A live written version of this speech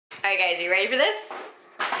Alright guys, are you ready for this?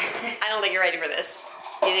 I don't think you're ready for this.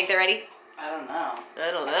 Do you think they're ready? I don't know.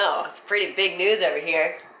 I don't know. It's pretty big news over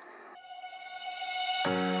here.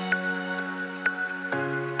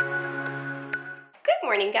 Good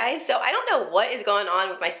morning guys. So I don't know what is going on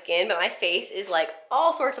with my skin, but my face is like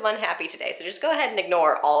all sorts of unhappy today. So just go ahead and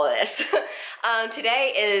ignore all of this.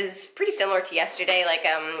 Today is pretty similar to yesterday. Like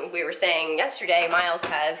we were saying yesterday, Miles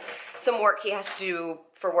has some work he has to do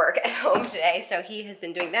for work at home today. So he has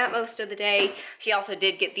been doing that most of the day. He also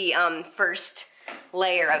did get the first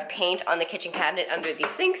layer of paint on the kitchen cabinet under the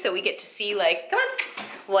sink, so we get to see, like, come on,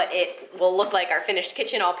 what it will look like, our finished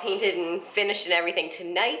kitchen all painted and finished and everything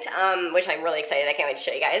tonight, which I'm really excited. I can't wait to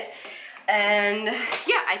show you guys. And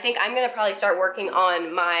yeah, I think I'm gonna probably start working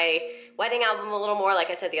on my wedding album a little more.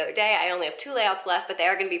 Like I said the other day, I only have 2 layouts left, but they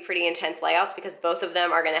are gonna be pretty intense layouts because both of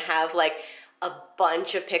them are gonna have like a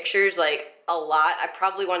bunch of pictures, like a lot. I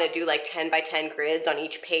probably want to do like 10 by 10 grids on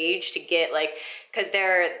each page to get like, because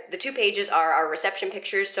the 2 pages are our reception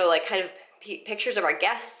pictures, so like kind of pictures of our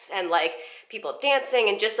guests and like people dancing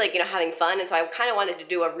and just like, you know, having fun. And so I kind of wanted to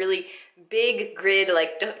do a really big grid,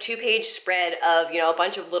 like 2-page spread of, you know, a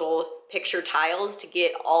bunch of little picture tiles to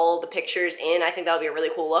get all the pictures in. I think that would be a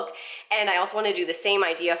really cool look. And I also want to do the same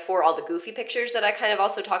idea for all the goofy pictures that I kind of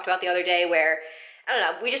also talked about the other day, where I don't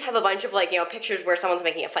know, we just have a bunch of like, you know, pictures where someone's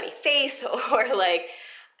making a funny face, or like,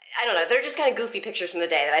 I don't know, they're just kind of goofy pictures from the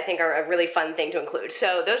day that I think are a really fun thing to include.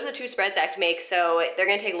 So those are the 2 spreads I have to make, so they're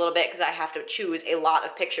gonna take a little bit because I have to choose a lot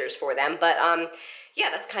of pictures for them. But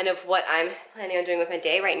yeah, that's kind of what I'm planning on doing with my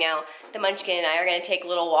day right now. The Munchkin and I are gonna take a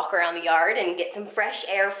little walk around the yard and get some fresh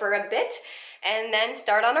air for a bit, and then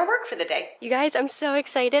start on our work for the day. You guys, I'm so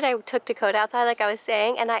excited. I took Dakota outside like I was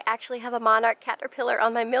saying, and I actually have a monarch caterpillar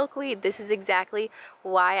on my milkweed. This is exactly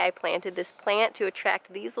why I planted this plant, to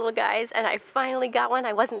attract these little guys, and I finally got one.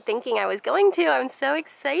 I wasn't thinking I was going to. I'm so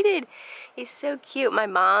excited. He's so cute. My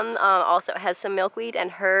mom also has some milkweed,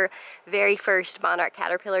 and her very first monarch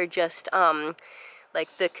caterpillar just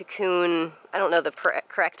like the cocoon, I don't know the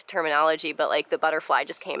correct terminology, but like the butterfly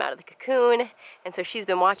just came out of the cocoon, and so she's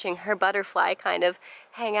been watching her butterfly kind of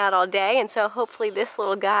hang out all day, and so hopefully this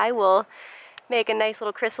little guy will make a nice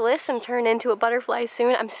little chrysalis and turn into a butterfly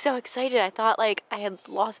soon. I'm so excited. I thought like I had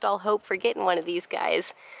lost all hope for getting one of these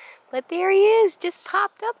guys, but there he is, just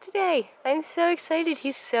popped up today. I'm so excited.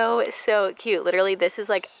 He's so cute. Literally, this is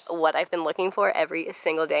like what I've been looking for every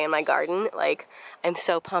single day in my garden. Like, I'm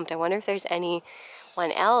so pumped. I wonder if there's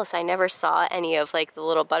anyone else. I never saw any of like the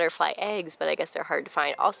little butterfly eggs, but I guess they're hard to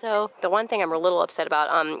find. Also, the one thing I'm a little upset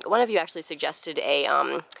about, one of you actually suggested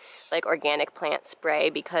a like organic plant spray,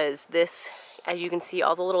 because this, as you can see,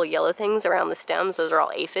 all the little yellow things around the stems, those are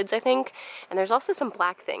all aphids, I think. And there's also some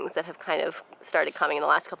black things that have kind of started coming in the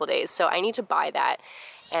last couple days. So I need to buy that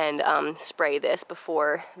and spray this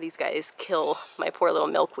before these guys kill my poor little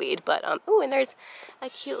milkweed. But, oh, and there's a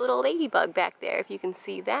cute little ladybug back there, if you can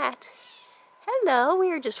see that. Hello,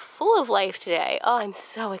 we are just full of life today. Oh, I'm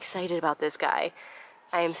so excited about this guy.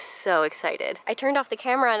 I am so excited. I turned off the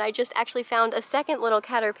camera and I just actually found a second little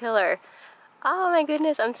caterpillar. Oh my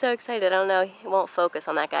goodness, I'm so excited. I don't know, it won't focus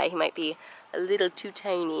on that guy. He might be a little too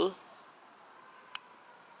tiny.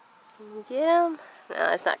 Get him?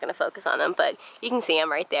 No, it's not gonna focus on him, but you can see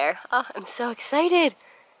him right there. Oh, I'm so excited.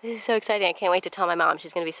 This is so exciting. I can't wait to tell my mom.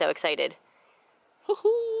 She's gonna be so excited.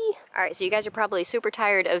 Alright, so you guys are probably super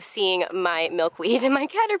tired of seeing my milkweed and my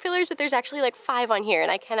caterpillars, but there's actually like 5 on here, and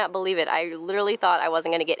I cannot believe it. I literally thought I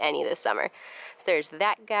wasn't gonna get any this summer. So there's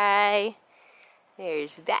that guy.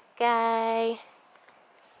 There's that guy.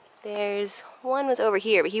 There's one was over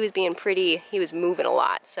here, but he was being pretty, he was moving a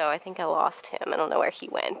lot, so I think I lost him. I don't know where he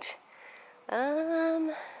went.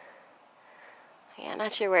 Yeah,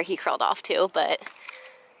 not sure where he crawled off to, but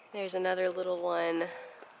there's another little one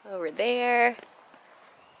over there.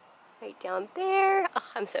 Right down there. Oh,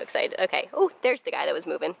 I'm so excited. Okay. Oh, there's the guy that was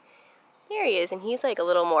moving. There he is, and he's like a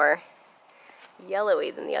little more yellowy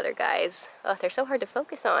than the other guys. Oh, they're so hard to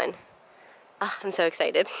focus on. Oh, I'm so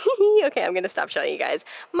excited. Okay, I'm gonna stop showing you guys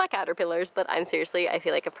my caterpillars, but I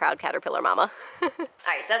feel like a proud caterpillar mama. Alright,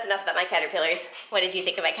 so that's enough about my caterpillars. What did you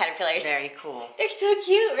think of my caterpillars? Very cool. They're so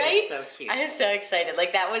cute, right? They're so cute. I'm so excited.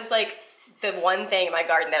 Like, that was like the one thing in my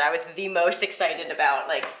garden that I was the most excited about,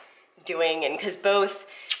 like, doing, and because both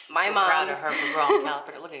my mom... proud of her for growing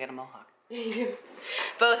caterpillar. Look, I got a mohawk.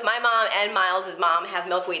 Both my mom and Miles' mom have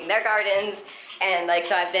milkweed in their gardens, and like,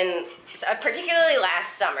 so I've been, particularly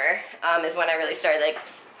last summer is when I really started like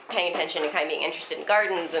paying attention and kind of being interested in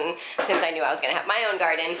gardens, and since I knew I was gonna have my own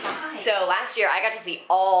garden. So last year I got to see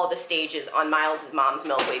all the stages on Miles' mom's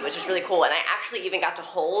milkweed, which was really cool, and I actually even got to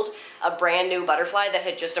hold a brand new butterfly that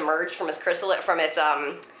had just emerged from its chrysalis, from its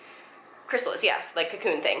chrysalis, yeah, like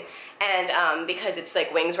cocoon thing. And because it's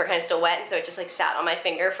like wings were kind of still wet, and so it just like sat on my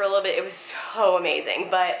finger for a little bit. It was so amazing.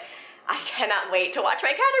 But I cannot wait to watch my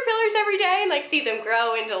caterpillars every day and like see them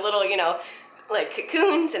grow into little, you know, like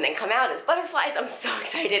cocoons and then come out as butterflies. I'm so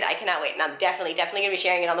excited. I cannot wait. And I'm definitely gonna be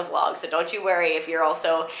sharing it on the vlog. So don't you worry if you're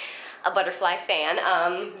also a butterfly fan.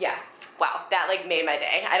 Yeah. Wow, that like made my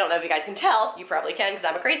day. I don't know if you guys can tell. You probably can because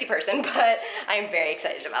I'm a crazy person, but I'm very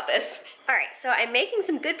excited about this. All right, so I'm making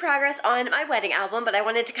some good progress on my wedding album, but I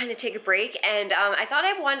wanted to kind of take a break, and I thought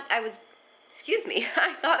I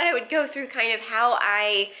thought I would go through kind of how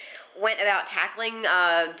I went about tackling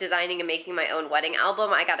designing and making my own wedding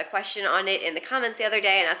album. I got a question on it in the comments the other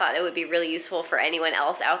day, and I thought it would be really useful for anyone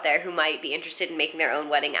else out there who might be interested in making their own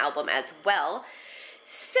wedding album as well.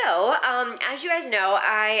 So, as you guys know,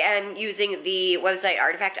 I am using the website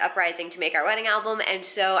Artifact Uprising to make our wedding album, and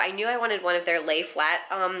so I knew I wanted one of their lay flat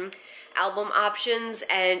album options,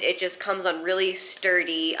 and it just comes on really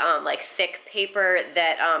sturdy, like thick paper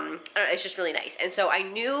that, I don't know, it's just really nice. And so I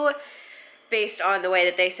knew, based on the way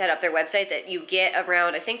that they set up their website, that you get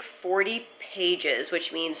around, I think, 40 pages,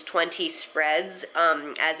 which means 20 spreads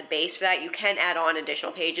as a base for that. You can add on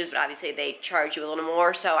additional pages, but obviously they charge you a little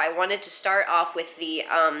more. So I wanted to start off with the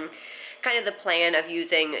kind of the plan of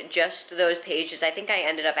using just those pages. I think I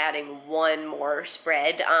ended up adding one more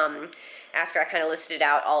spread after I kind of listed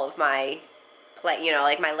out all of my,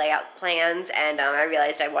 like my layout plans, and I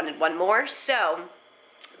realized I wanted one more. So,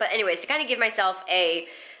 but anyways, to kind of give myself a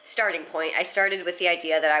starting point, I started with the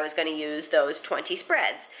idea that I was going to use those 20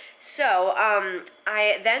 spreads. So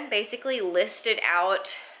I then basically listed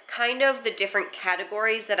out kind of the different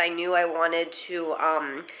categories that I knew I wanted to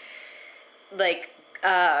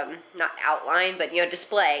not outline, but you know,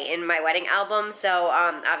 display in my wedding album. So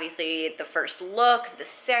obviously the first look, the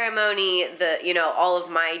ceremony, the, you know, all of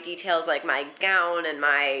my details like my gown and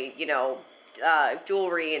my, you know,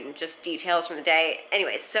 jewelry and just details from the day.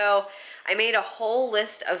 Anyways, so I made a whole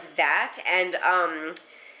list of that, and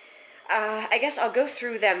I guess I'll go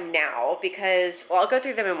through them now because, well, I'll go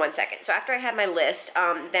through them in 1 second. So after I have my list,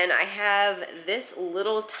 then I have this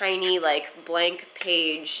little tiny like blank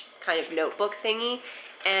page kind of notebook thingy,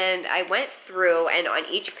 and I went through, and on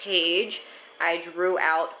each page I drew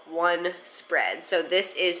out one spread. So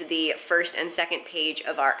this is the first and second page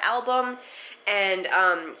of our album, and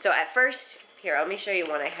so at first, here, let me show you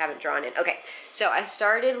one I haven't drawn in. Okay, so I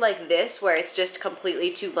started like this, where it's just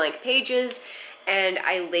completely 2 blank pages, and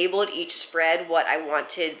I labeled each spread what I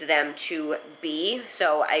wanted them to be.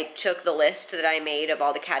 So I took the list that I made of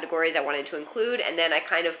all the categories I wanted to include, and then I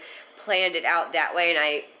kind of planned it out that way, and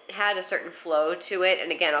I had a certain flow to it.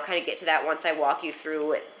 And again, I'll kind of get to that once I walk you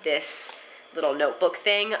through this little notebook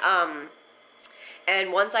thing.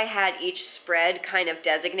 And once I had each spread kind of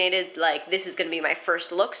designated, like this is going to be my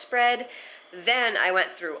first look spread, then I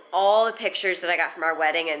went through all the pictures that I got from our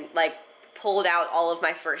wedding and like pulled out all of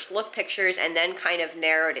my first look pictures, and then kind of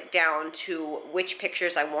narrowed it down to which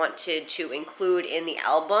pictures I wanted to include in the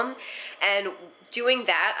album. And doing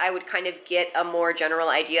that, I would kind of get a more general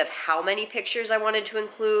idea of how many pictures I wanted to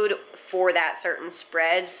include for that certain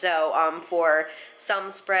spread. So for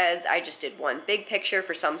some spreads, I just did one big picture.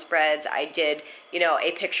 For some spreads, I did, you know,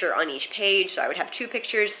 a picture on each page. So I would have 2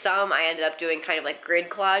 pictures. Some I ended up doing kind of like grid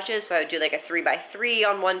collages. So I would do like a 3x3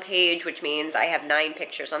 on one page, which means I have 9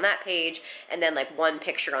 pictures on that page, and then like 1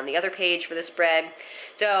 picture on the other page for the spread.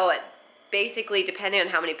 So basically, depending on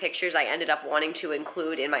how many pictures I ended up wanting to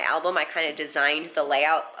include in my album, I kind of designed the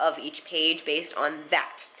layout of each page based on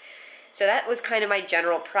that. So that was kind of my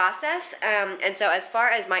general process. And so as far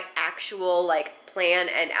as my actual like plan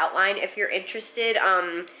and outline, if you're interested,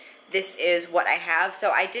 this is what I have.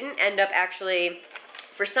 So I didn't end up actually,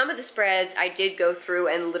 for some of the spreads, I did go through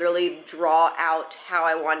and literally draw out how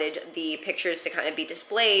I wanted the pictures to kind of be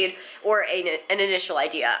displayed, or an initial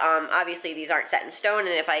idea. Obviously, these aren't set in stone, and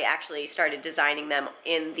if I actually started designing them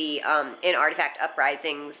in the in Artifact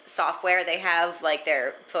Uprising's software, they have like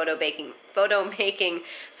their photo making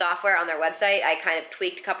software on their website. I kind of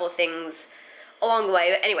tweaked a couple of things along the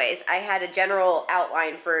way. But anyways, I had a general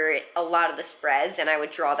outline for a lot of the spreads, and I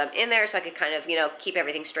would draw them in there so I could kind of, you know, keep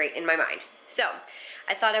everything straight in my mind. So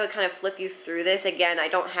I thought I would kind of flip you through this. Again, I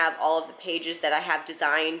don't have all of the pages that I have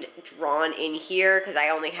designed drawn in here because I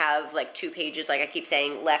only have like 2 pages, like I keep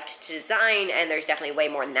saying, left to design, and there's definitely way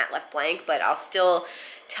more than that left blank, but I'll still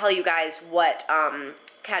tell you guys what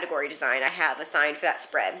category design I have assigned for that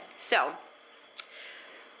spread. So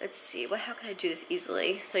let's see, how can I do this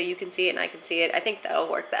easily so you can see it and I can see it? I think that'll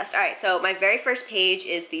work best. All right, so my very first page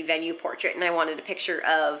is the venue portrait, and I wanted a picture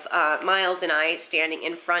of Miles and I standing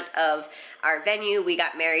in front of our venue. We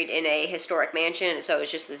got married in a historic mansion, and so it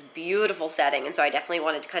was just this beautiful setting, and so I definitely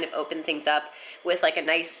wanted to kind of open things up with like a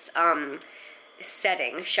nice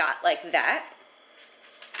setting shot like that.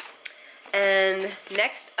 And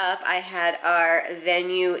next up, I had our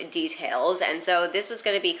venue details, and so this was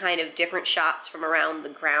going to be kind of different shots from around the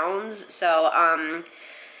grounds. So,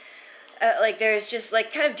 like there's just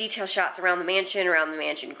like kind of detail shots around the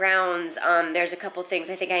mansion grounds. There's a couple things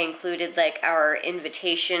I think I included, like our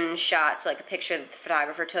invitation shots, like a picture that the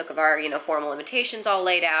photographer took of our, formal invitations all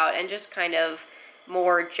laid out, and just kind of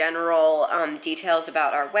more general details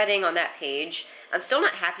about our wedding on that page. I'm still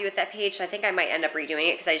not happy with that page, so I think I might end up redoing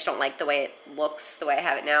it because I just don't like the way it looks, the way I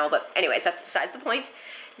have it now. But anyways, that's besides the point.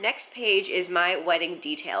 Next page is my wedding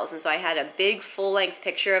details, and so I had a big full-length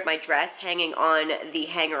picture of my dress hanging on the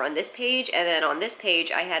hanger on this page, and then on this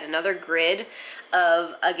page I had another grid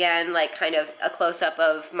of, again, like kind of a close-up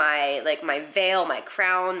of my veil, my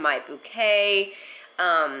crown, my bouquet.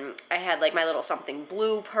 I had like my little something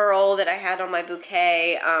blue pearl that I had on my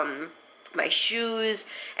bouquet, my shoes,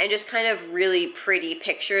 and just kind of really pretty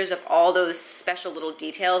pictures of all those special little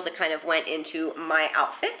details that kind of went into my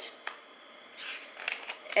outfit.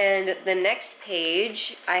 And the next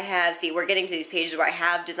page I have, see, we're getting to these pages where I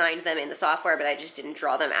have designed them in the software, but I just didn't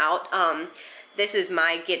draw them out. This is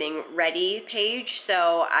my getting ready page,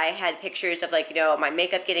 so I had pictures of like, my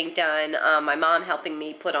makeup getting done, my mom helping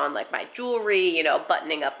me put on like my jewelry,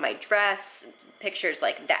 buttoning up my dress, pictures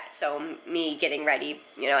like that. So me getting ready,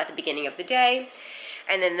 at the beginning of the day.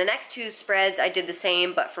 And then the next two spreads I did the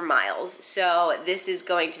same, but for Miles. So this is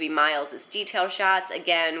going to be Miles's detail shots,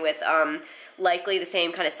 again with likely the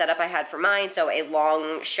same kind of setup I had for mine. So a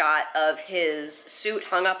long shot of his suit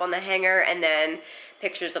hung up on the hanger, and then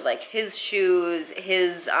pictures of like his shoes,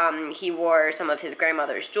 he wore some of his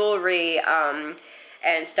grandmother's jewelry,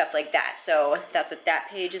 and stuff like that. So that's what that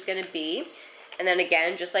page is going to be. And then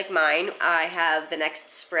again, just like mine, I have the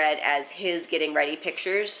next spread as his getting ready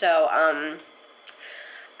pictures. So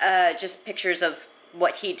just pictures of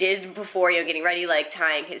what he did before, getting ready, like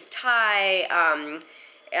tying his tie.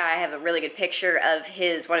 I have a really good picture of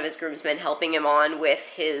one of his groomsmen helping him on with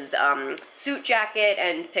his suit jacket,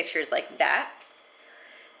 and pictures like that.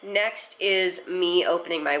 Next is me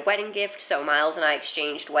opening my wedding gift. So Miles and I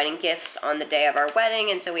exchanged wedding gifts on the day of our wedding,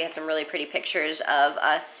 and so we have some really pretty pictures of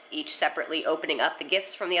us each separately opening up the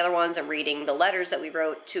gifts from the other ones and reading the letters that we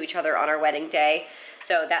wrote to each other on our wedding day.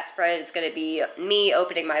 So that spread is going to be me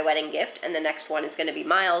opening my wedding gift, and the next one is going to be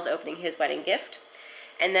Miles opening his wedding gift.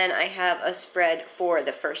 And then I have a spread for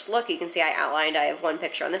the first look. You can see I outlined, I have one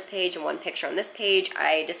picture on this page and one picture on this page.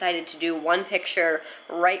 I decided to do one picture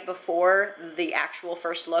right before the actual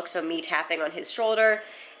first look, so me tapping on his shoulder,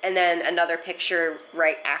 and then another picture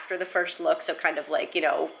right after the first look, so kind of like,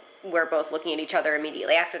 we're both looking at each other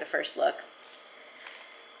immediately after the first look.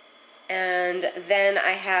 And then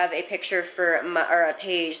I have a picture or a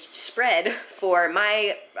page spread for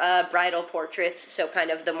my bridal portraits, so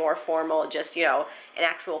kind of the more formal, just, an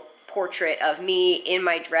actual portrait of me in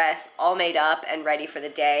my dress, all made up and ready for the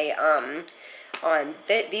day, on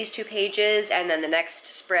these two pages. And then the next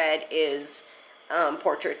spread is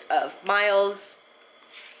portraits of Miles.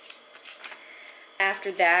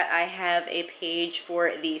 After that, I have a page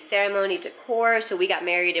for the ceremony decor. So we got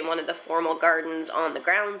married in one of the formal gardens on the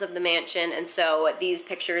grounds of the mansion, and so these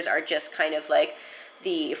pictures are just kind of like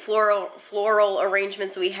the floral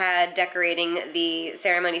arrangements we had decorating the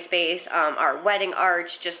ceremony space, our wedding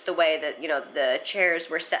arch, just the way that, the chairs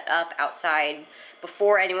were set up outside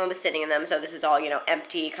before anyone was sitting in them. So this is all,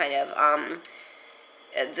 empty kind of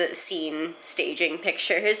the scene staging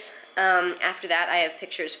pictures. After that, I have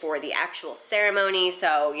pictures for the actual ceremony,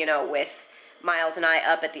 so, with Miles and I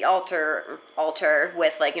up at the altar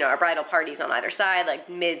with, like, our bridal parties on either side, like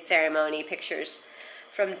mid-ceremony pictures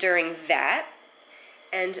from during that.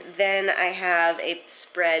 And then I have a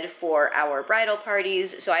spread for our bridal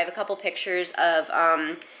parties, so I have a couple pictures of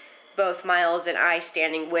both Miles and I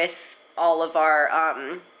standing with all of our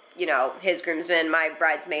his groomsmen, my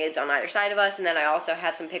bridesmaids on either side of us, and then I also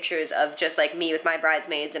have some pictures of just like me with my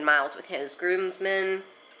bridesmaids and Miles with his groomsmen.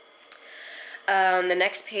 The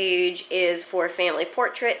next page is for family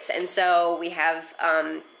portraits, and so we have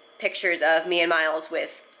pictures of me and Miles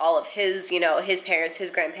with all of his, his parents,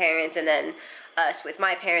 his grandparents, and then us with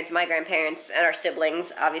my parents, my grandparents, and our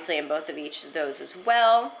siblings, obviously in both of each of those as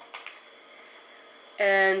well.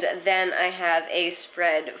 And then I have a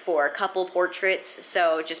spread for couple portraits,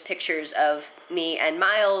 so just pictures of me and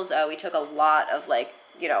Miles. We took a lot of, like,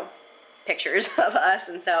 you know, pictures of us,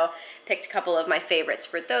 and so picked a couple of my favorites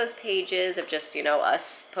for those pages of just, you know,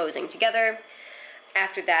 us posing together.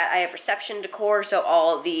 After that, I have reception decor, so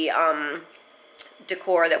all the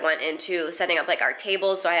decor that went into setting up like our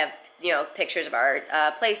tables. So I have, you know, pictures of our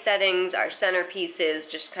place settings, our centerpieces,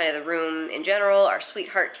 just kind of the room in general, our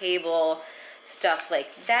sweetheart table, stuff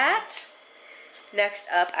like that. Next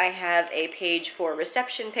up, I have a page for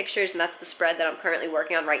reception pictures, and that's the spread that I'm currently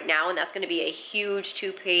working on right now, and that's going to be a huge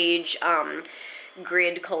 2-page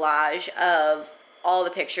grid collage of all the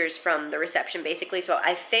pictures from the reception, basically. So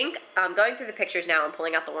I think I'm going through the pictures now and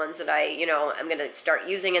pulling out the ones that I'm going to start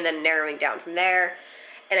using and then narrowing down from there.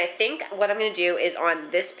 And I think what I'm going to do is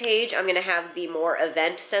on this page, I'm going to have the more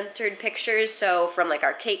event-centered pictures. So from like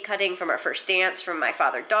our cake cutting, from our first dance, from my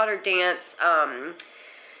father-daughter dance,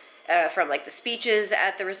 from like the speeches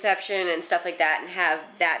at the reception and stuff like that, and have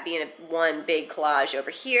that being one big collage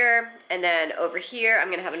over here. And then over here, I'm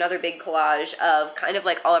gonna have another big collage of kind of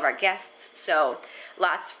like all of our guests. So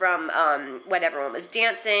lots from when everyone was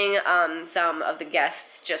dancing, some of the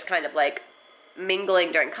guests just kind of like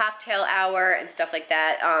mingling during cocktail hour and stuff like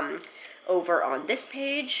that over on this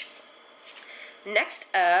page. Next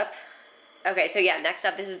up, okay, so yeah, next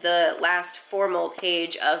up, this is the last formal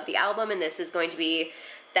page of the album, and this is going to be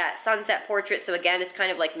that sunset portrait. So again, it's kind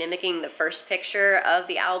of like mimicking the first picture of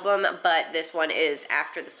the album, but this one is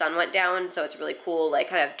after the sun went down, so it's really cool, like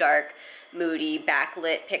kind of dark, moody,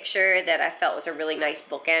 backlit picture that I felt was a really nice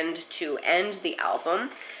bookend to end the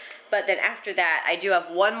album. But then after that, I do have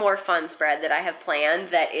one more fun spread that I have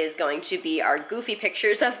planned that is going to be our goofy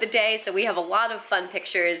pictures of the day. So we have a lot of fun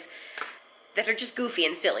pictures that are just goofy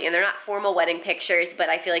and silly, and they're not formal wedding pictures, but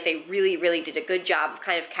I feel like they really, really did a good job of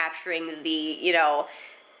kind of capturing the, you know,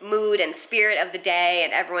 mood and spirit of the day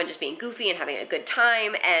and everyone just being goofy and having a good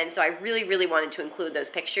time. And so I really, really wanted to include those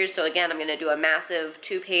pictures. So again, I'm going to do a massive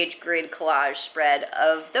 2-page grid collage spread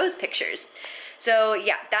of those pictures. So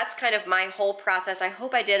yeah, that's kind of my whole process. I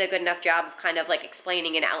hope I did a good enough job of kind of like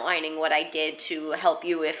explaining and outlining what I did to help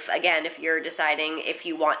you if you're deciding if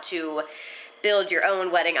you want to build your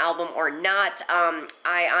own wedding album or not.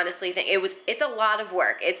 I honestly think it's a lot of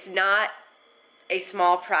work. It's not a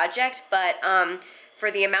small project, but for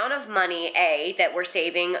the amount of money, that we're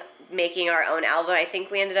saving making our own album, I think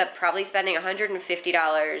we ended up probably spending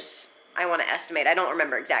 $150, I want to estimate. I don't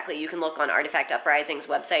remember exactly. You can look on Artifact Uprising's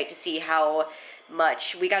website to see how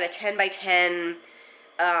much. We got a 10 by 10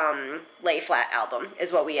 lay flat album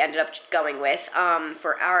is what we ended up going with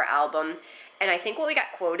for our album. And I think what we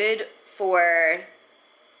got quoted for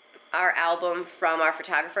our album from our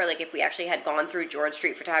photographer, like if we actually had gone through George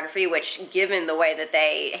Street Photography, which given the way that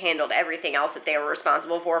they handled everything else that they were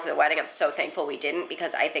responsible for the wedding, I'm so thankful we didn't,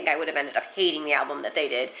 because I think I would have ended up hating the album that they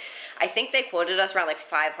did. I think they quoted us around like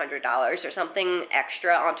 $500 or something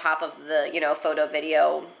extra on top of the, you know, photo,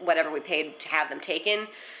 video, whatever we paid to have them taken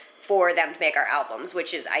for them to make our albums,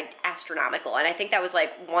 which is astronomical. And I think that was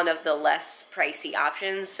like one of the less pricey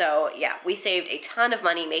options. So yeah, we saved a ton of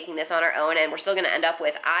money making this on our own, and we're still gonna end up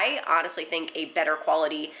with, I honestly think, a better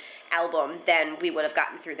quality album than we would have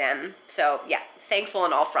gotten through them. So yeah, thankful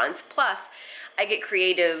on all fronts. Plus, I get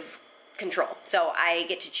creative control. So I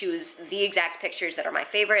get to choose the exact pictures that are my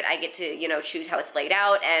favorite. I get to, you know, choose how it's laid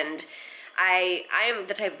out, and I am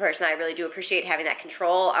the type of person, I really do appreciate having that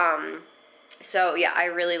control. So yeah, I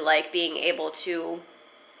really like being able to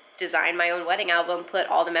design my own wedding album, put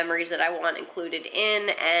all the memories that I want included in,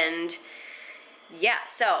 and yeah,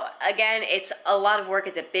 so again, it's a lot of work.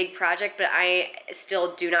 It's a big project, but I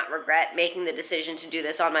still do not regret making the decision to do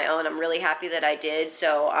this on my own. I'm really happy that I did.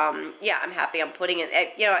 So yeah, I'm happy I'm putting in,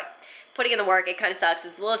 you know, putting in the work. It kind of sucks.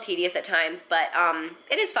 It's a little tedious at times, but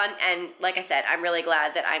it is fun. And like I said, I'm really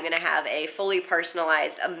glad that I'm going to have a fully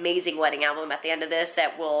personalized, amazing wedding album at the end of this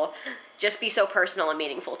that will just be so personal and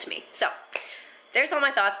meaningful to me. So there's all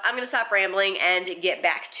my thoughts. I'm going to stop rambling and get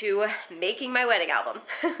back to making my wedding album.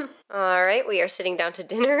 All right, we are sitting down to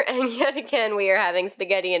dinner, and yet again we are having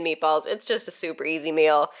spaghetti and meatballs. It's just a super easy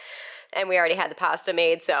meal, and we already had the pasta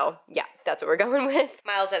made, so yeah, that's what we're going with.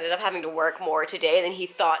 Miles ended up having to work more today than he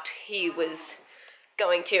thought he was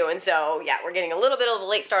going to, and so yeah, we're getting a little bit of a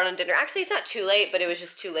late start on dinner. Actually, it's not too late, but it was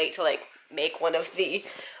just too late to like make one of the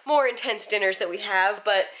more intense dinners that we have,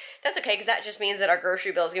 but that's okay, because that just means that our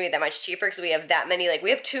grocery bill is gonna be that much cheaper, because we have that many, like,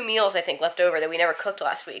 we have 2 meals, I think, left over that we never cooked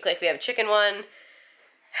last week. Like, we have a chicken one,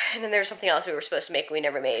 and then there was something else we were supposed to make and we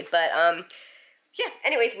never made. But, yeah,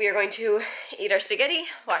 anyways, we are going to eat our spaghetti,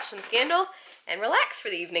 watch some Scandal, and relax for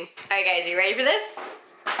the evening. Alright guys, are you ready for this?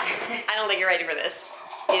 I don't think you're ready for this.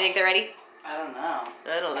 Do you think they're ready? I don't know.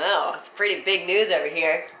 I don't know. It's pretty big news over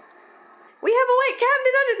here. We have a white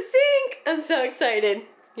cabinet under the sink. I'm so excited.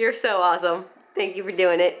 You're so awesome. Thank you for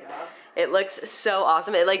doing it. It looks so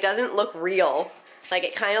awesome. It like doesn't look real. Like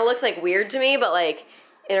it kind of looks like weird to me, but like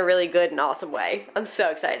in a really good and awesome way. I'm so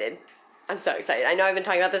excited. I'm so excited. I know I've been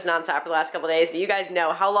talking about this nonstop for the last couple days, but you guys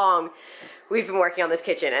know how long we've been working on this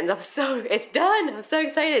kitchen, and it's done. I'm so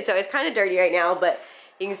excited. So it's kind of dirty right now, but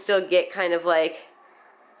you can still get kind of like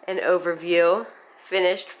an overview.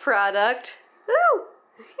 Finished product. Woo!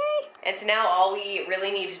 And so now all we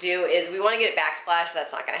really need to do is we want to get a backsplash, but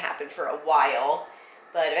that's not going to happen for a while.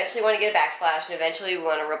 But eventually we want to get a backsplash, and eventually we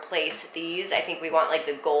want to replace these. I think we want like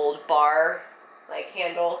the gold bar, like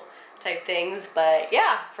handle type things. But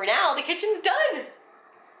yeah, for now the kitchen's done.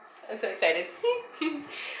 I'm so excited.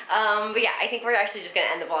 But yeah, I think we're actually just going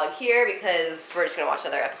to end the vlog here because we're just going to watch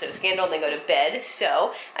another episode of Scandal and then go to bed.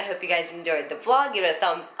 So I hope you guys enjoyed the vlog. Give it a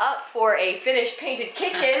thumbs up for a finished painted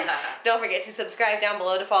kitchen. Don't forget to subscribe down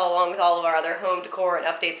below to follow along with all of our other home decor and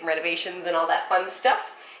updates and renovations and all that fun stuff.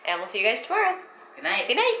 And we'll see you guys tomorrow. Good night.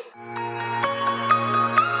 Good night.